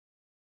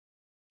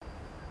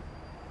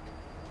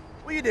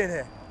What are you doing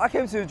here? I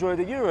came to enjoy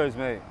the Euros,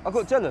 mate. I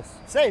got jealous.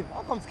 Same.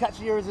 I've come to catch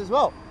the Euros as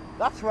well.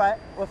 That's right.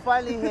 We're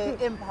finally here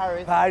in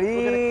Paris. Paris.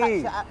 We're going to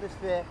catch the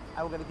atmosphere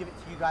and we're going to give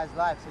it to you guys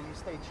live, so you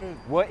stay tuned.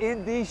 We're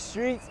in these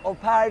streets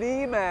of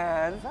Paris,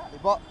 man. Exactly.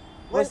 But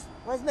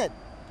where's Ned?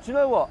 Do you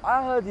know what?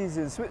 I heard he's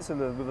in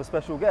Switzerland with a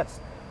special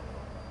guest.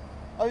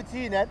 Over to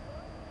you, Ned.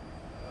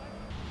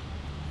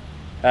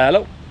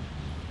 Hello.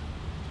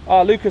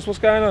 Oh, Lucas, what's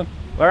going on?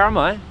 Where am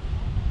I?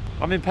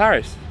 I'm in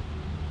Paris.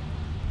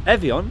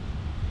 Evian?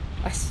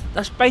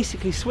 That's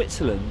basically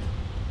Switzerland.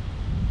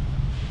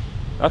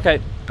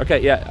 Okay,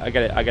 yeah, I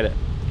get it.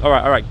 All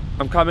right.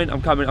 I'm coming.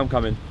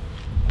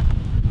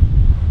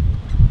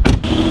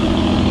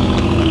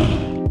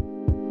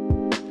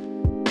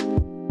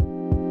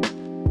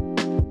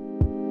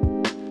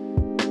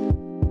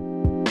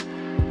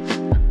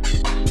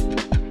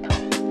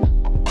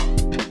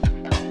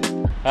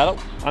 Hello,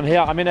 I'm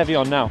here, I'm in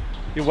Evian now.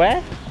 You're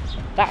where?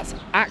 That's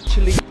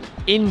actually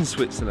in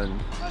Switzerland.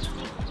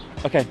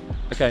 Okay,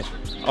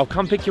 I'll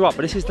come pick you up,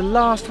 but this is the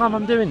last time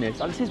I'm doing this.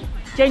 This is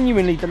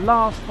genuinely the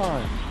last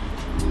time.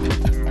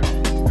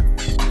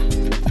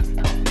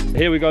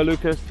 Here we go,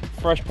 Lucas.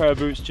 Fresh pair of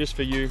boots just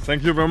for you.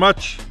 Thank you very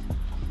much.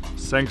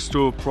 Thanks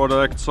to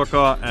Product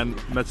Soccer and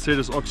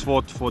Mercedes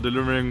Oxford for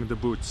delivering the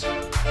boots.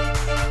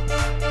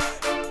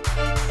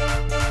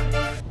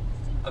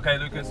 Okay,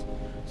 Lucas.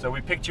 So we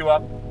picked you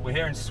up. We're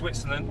here in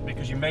Switzerland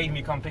because you made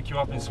me come pick you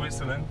up in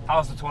Switzerland.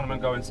 How's the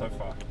tournament going so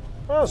far?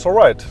 It's all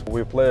right.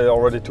 We play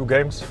already 2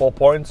 games, 4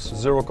 points,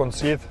 0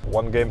 concede,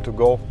 1 game to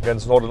go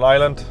against Northern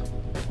Ireland.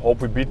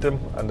 Hope we beat them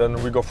and then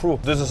we go through.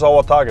 This is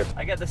our target.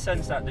 I get the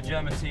sense that the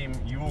German team,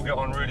 you all get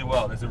on really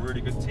well. There's a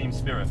really good team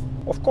spirit.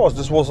 Of course,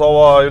 this was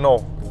our,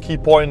 key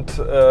point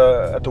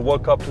at the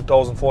World Cup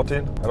 2014.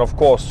 And of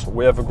course,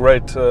 we have a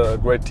great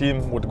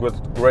team with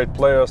great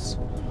players.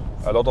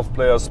 A lot of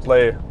players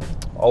play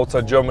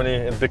outside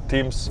Germany in big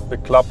teams,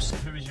 big clubs.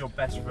 Who is your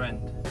best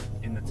friend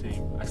in the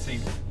team? I see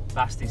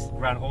Basti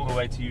ran all the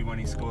way to you when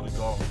he scored a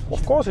goal.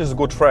 Of course, he's a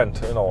good friend.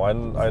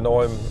 I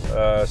know him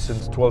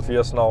since 12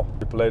 years now.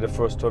 We played the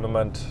first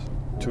tournament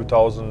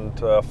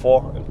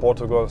 2004 in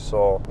Portugal,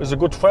 so he's a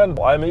good friend.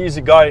 I'm an easy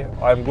guy.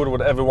 I'm good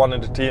with everyone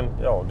in the team.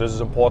 This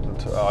is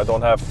important. I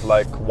don't have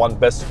like one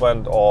best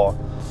friend or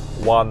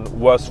one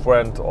worst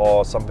friend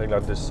or something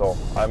like this. So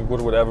I'm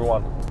good with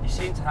everyone. You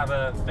seem to have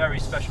a very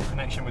special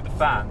connection with the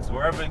fans,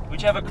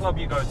 whichever club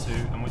you go to,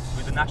 and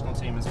with the national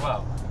team as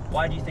well.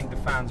 Why do you think the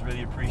fans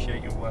really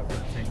appreciate your work for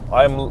the team?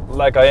 I'm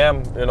like I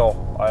am,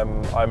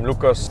 I'm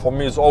Lucas. For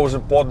me, it's always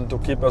important to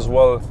keep as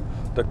well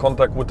the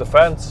contact with the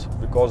fans,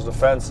 because the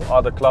fans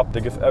are the club. They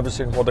give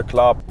everything for the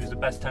club. Who's the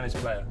best tennis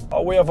player?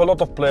 We have a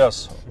lot of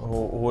players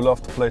who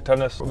love to play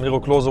tennis. Miro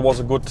Klose was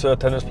a good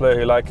tennis player.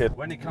 He liked it.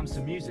 When it comes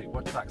to music,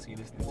 what tracks are you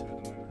listening to at the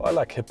moment? I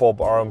like hip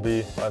hop,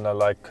 R&B, and I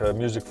like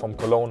music from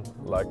Cologne,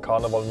 like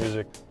carnival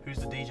music. Who's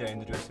the DJ in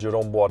the dressing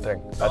room? Jerome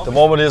Boateng. At the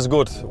moment, he's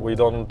good. We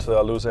don't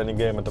lose any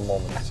game at the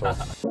moment. So.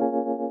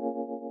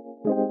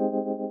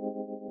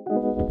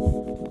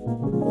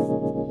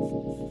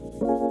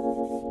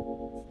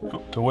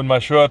 To win my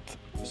shirt,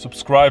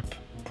 subscribe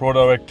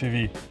ProDirect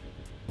TV.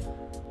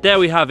 There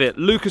we have it,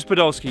 Lukas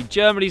Podolski,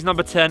 Germany's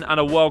number 10 and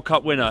a World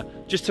Cup winner.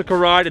 Just took a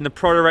ride in the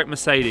ProDirect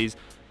Mercedes.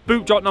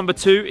 Boot drop number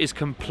 2 is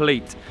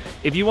complete.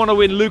 If you want to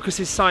win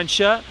Lucas's signed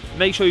shirt,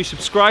 make sure you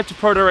subscribe to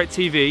ProDirect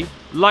TV,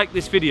 like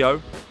this video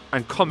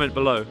and comment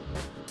below.